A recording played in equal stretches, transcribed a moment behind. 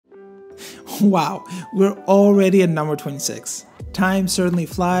Wow, we're already at number 26. Time certainly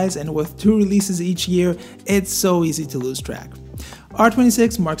flies, and with 2 releases each year, it's so easy to lose track.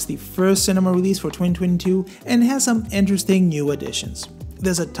 R26 marks the first cinema release for 2022 and has some interesting new additions.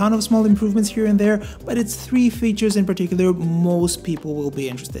 There's a ton of small improvements here and there, but it's 3 features in particular most people will be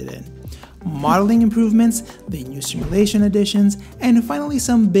interested in. Modeling improvements, the new simulation additions, and finally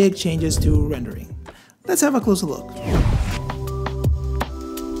some big changes to rendering. Let's have a closer look.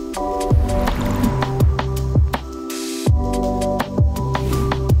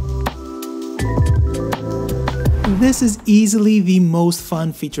 This is easily the most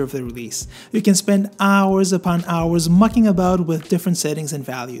fun feature of the release. You can spend hours upon hours mucking about with different settings and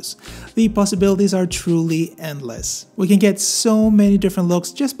values. The possibilities are truly endless. We can get so many different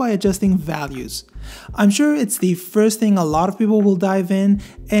looks just by adjusting values. I'm sure it's the first thing a lot of people will dive in,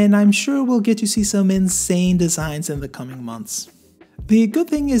 and I'm sure we'll get to see some insane designs in the coming months. The good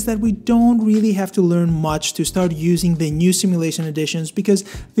thing is that we don't really have to learn much to start using the new simulation additions because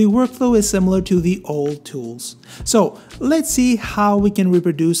the workflow is similar to the old tools. So let's see how we can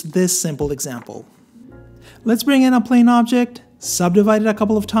reproduce this simple example. Let's bring in a plain object, subdivide it a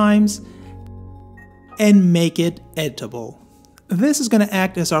couple of times, and make it editable. This is going to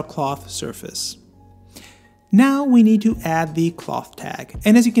act as our cloth surface. Now we need to add the cloth tag,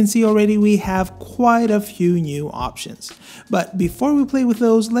 and as you can see already we have quite a few new options. But before we play with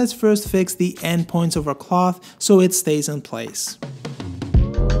those, let's first fix the endpoints of our cloth so it stays in place.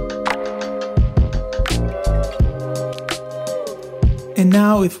 And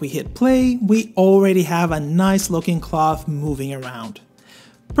now if we hit play, we already have a nice looking cloth moving around.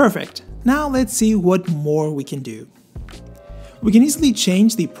 Perfect, now let's see what more we can do. We can easily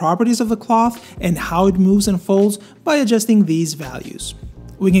change the properties of the cloth and how it moves and folds by adjusting these values.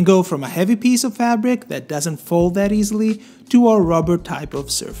 We can go from a heavy piece of fabric that doesn't fold that easily to a rubber type of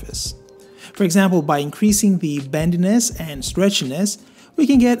surface. For example, by increasing the bendiness and stretchiness, we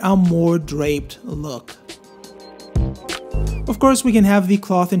can get a more draped look. Of course, we can have the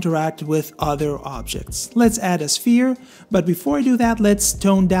cloth interact with other objects. Let's add a sphere, but before I do that, let's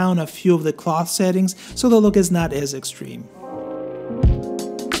tone down a few of the cloth settings so the look is not as extreme.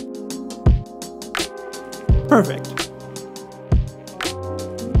 Perfect.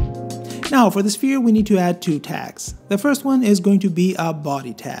 Now for the sphere we need to add 2 tags. The first one is going to be a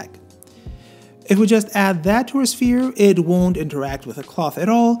body tag. If we just add that to our sphere, it won't interact with the cloth at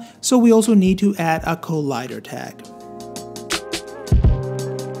all, so we also need to add a collider tag.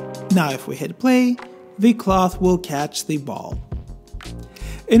 Now if we hit play, the cloth will catch the ball.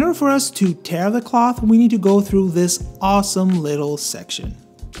 In order for us to tear the cloth, we need to go through this awesome little section.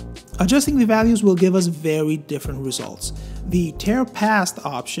 Adjusting the values will give us very different results. The tear past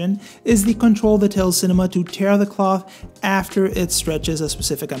option is the control that tells Cinema to tear the cloth after it stretches a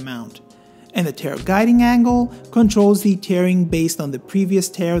specific amount. And the tear guiding angle controls the tearing based on the previous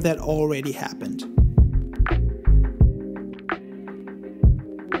tear that already happened.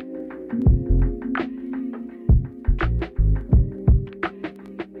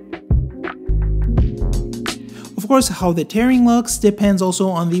 Of course, how the tearing looks depends also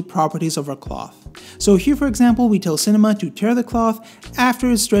on the properties of our cloth. So here for example, we tell Cinema to tear the cloth after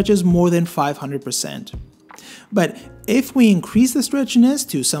it stretches more than 500%. But if we increase the stretchiness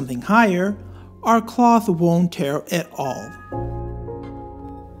to something higher, our cloth won't tear at all.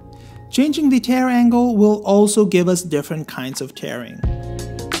 Changing the tear angle will also give us different kinds of tearing.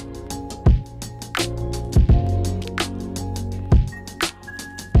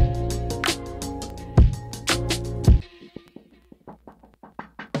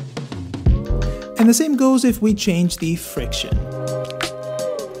 And the same goes if we change the friction.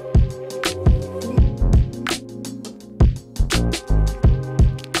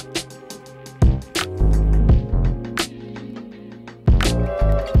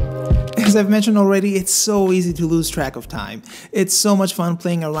 As I've mentioned already, it's so easy to lose track of time. It's so much fun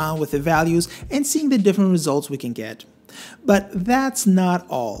playing around with the values and seeing the different results we can get. But that's not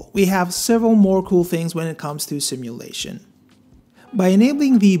all. We have several more cool things when it comes to simulation. By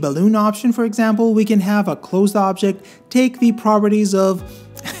enabling the balloon option, for example, we can have a closed object take the properties of,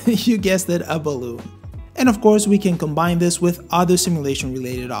 you guessed it, a balloon. And of course, we can combine this with other simulation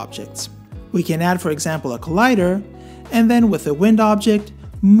related objects. We can add, for example, a collider, and then with the wind object,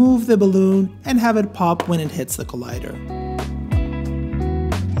 move the balloon and have it pop when it hits the collider.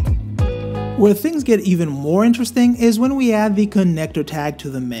 Where things get even more interesting is when we add the connector tag to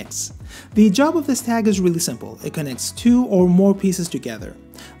the mix. The job of this tag is really simple. It connects 2 or more pieces together.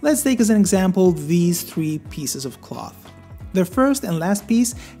 Let's take as an example these 3 pieces of cloth. The first and last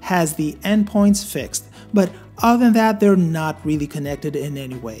piece has the endpoints fixed, but other than that, they're not really connected in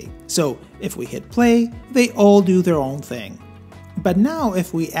any way. So if we hit play, they all do their own thing. But now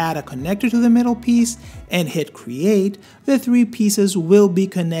if we add a connector to the middle piece and hit create, the three pieces will be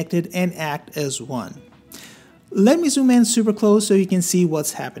connected and act as one. Let me zoom in super close so you can see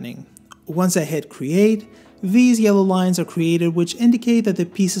what's happening. Once I hit create, these yellow lines are created, which indicate that the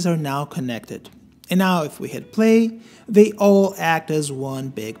pieces are now connected. And now if we hit play, they all act as one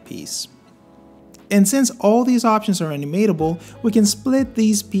big piece. And since all these options are animatable, we can split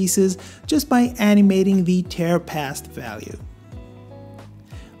these pieces just by animating the tear past value.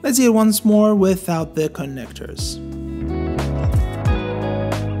 Let's see it once more without the connectors.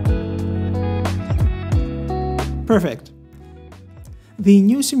 Perfect. The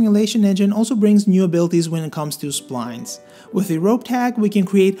new simulation engine also brings new abilities when it comes to splines. With the rope tag, we can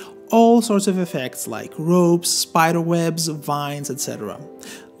create all sorts of effects like ropes, spider webs, vines, etc.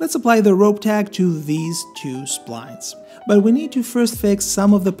 Let's apply the rope tag to these two splines. But we need to first fix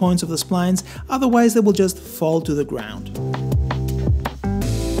some of the points of the splines, otherwise they will just fall to the ground.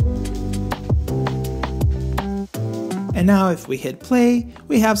 And now if we hit play,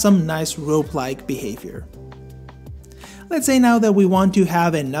 we have some nice rope-like behavior. Let's say now that we want to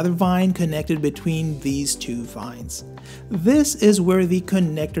have another vine connected between these two vines. This is where the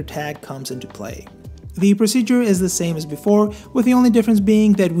connector tag comes into play. The procedure is the same as before, with the only difference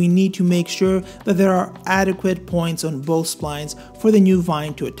being that we need to make sure that there are adequate points on both splines for the new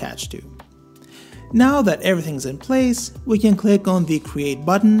vine to attach to. Now that everything's in place, we can click on the create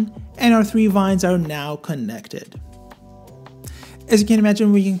button and our three vines are now connected. As you can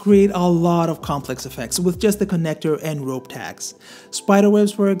imagine, we can create a lot of complex effects with just the connector and rope tags.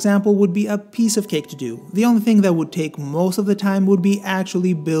 Spiderwebs, for example, would be a piece of cake to do. The only thing that would take most of the time would be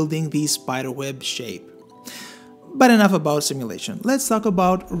actually building the spiderweb shape. But enough about simulation, let's talk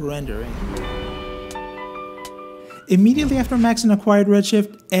about rendering. Immediately after Max and acquired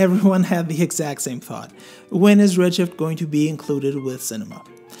Redshift, everyone had the exact same thought. When is Redshift going to be included with Cinema?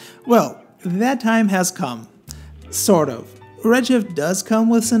 Well, that time has come. Sort of. Redshift does come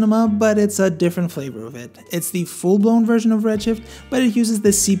with Cinema, but it's a different flavor of it. It's the full-blown version of Redshift, but it uses the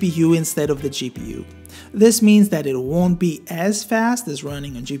CPU instead of the GPU. This means that it won't be as fast as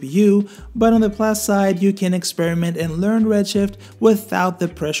running on GPU, but on the plus side, you can experiment and learn Redshift without the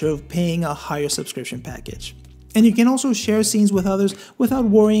pressure of paying a higher subscription package. And you can also share scenes with others without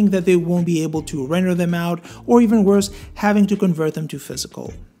worrying that they won't be able to render them out, or even worse, having to convert them to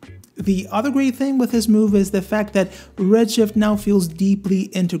physical. The other great thing with this move is the fact that Redshift now feels deeply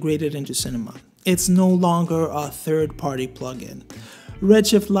integrated into Cinema. It's no longer a third-party plugin.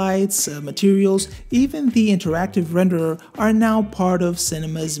 Redshift lights, materials, even the interactive renderer are now part of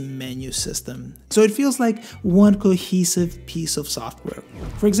Cinema's menu system. So it feels like one cohesive piece of software.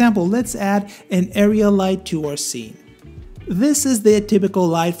 For example, let's add an area light to our scene. This is the typical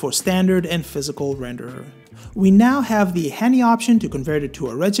light for standard and physical renderer. We now have the handy option to convert it to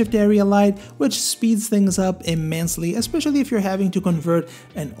a Redshift area light, which speeds things up immensely, especially if you're having to convert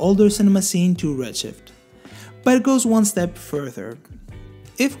an older cinema scene to Redshift. But it goes one step further.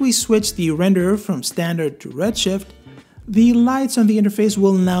 If we switch the renderer from standard to Redshift, the lights on the interface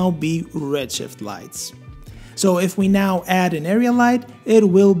will now be Redshift lights. So if we now add an area light, it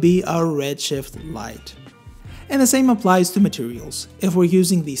will be a Redshift light. And the same applies to materials. If we're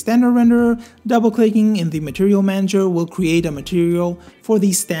using the standard renderer, double-clicking in the material manager will create a material for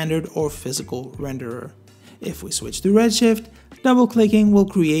the standard or physical renderer. If we switch to Redshift, double-clicking will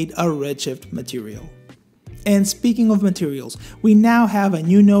create a Redshift material. And speaking of materials, we now have a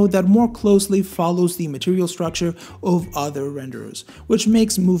new node that more closely follows the material structure of other renderers, which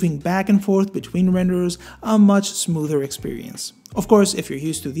makes moving back and forth between renderers a much smoother experience. Of course, if you're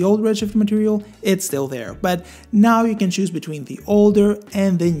used to the old Redshift material, it's still there, but now you can choose between the older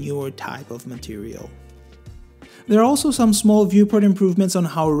and the newer type of material. There are also some small viewport improvements on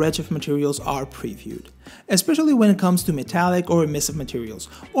how Redshift materials are previewed, especially when it comes to metallic or emissive materials,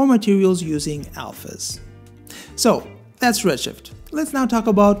 or materials using alphas. So that's Redshift. Let's now talk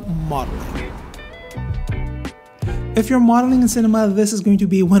about modeling. If you're modeling in Cinema, this is going to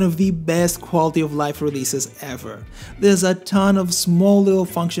be one of the best quality of life releases ever. There's a ton of small little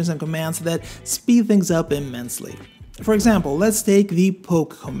functions and commands that speed things up immensely. For example, let's take the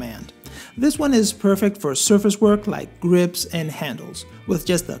poke command. This one is perfect for surface work like grips and handles. With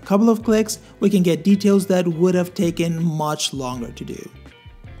just a couple of clicks, we can get details that would have taken much longer to do.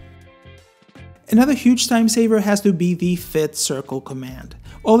 Another huge time saver has to be the fit circle command.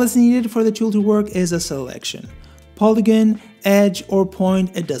 All that's needed for the tool to work is a selection. Polygon, edge, or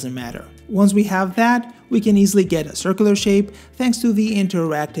point, it doesn't matter. Once we have that, we can easily get a circular shape thanks to the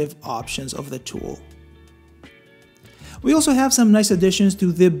interactive options of the tool. We also have some nice additions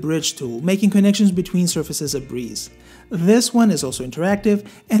to the bridge tool, making connections between surfaces a breeze. This one is also interactive,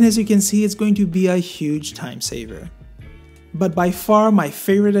 and as you can see, it's going to be a huge time saver. But by far my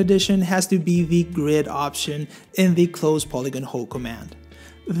favorite addition has to be the grid option in the close polygon hole command.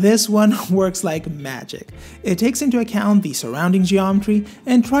 This one works like magic. It takes into account the surrounding geometry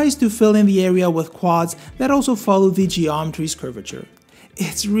and tries to fill in the area with quads that also follow the geometry's curvature.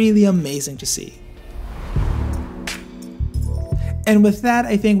 It's really amazing to see. And with that,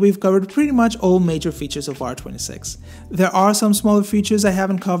 I think we've covered pretty much all major features of R26. There are some smaller features I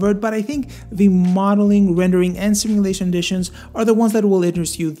haven't covered, but I think the modeling, rendering, and simulation additions are the ones that will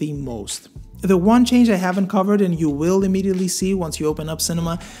interest you the most. The one change I haven't covered and you will immediately see once you open up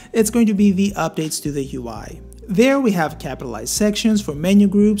Cinema, it's going to be the updates to the UI. There we have capitalized sections for menu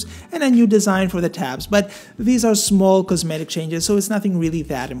groups and a new design for the tabs, but these are small cosmetic changes, so it's nothing really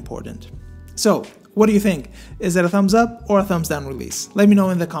that important. So, what do you think? Is it a thumbs up or a thumbs down release? Let me know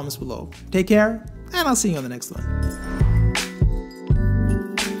in the comments below. Take care, and I'll see you on the next one.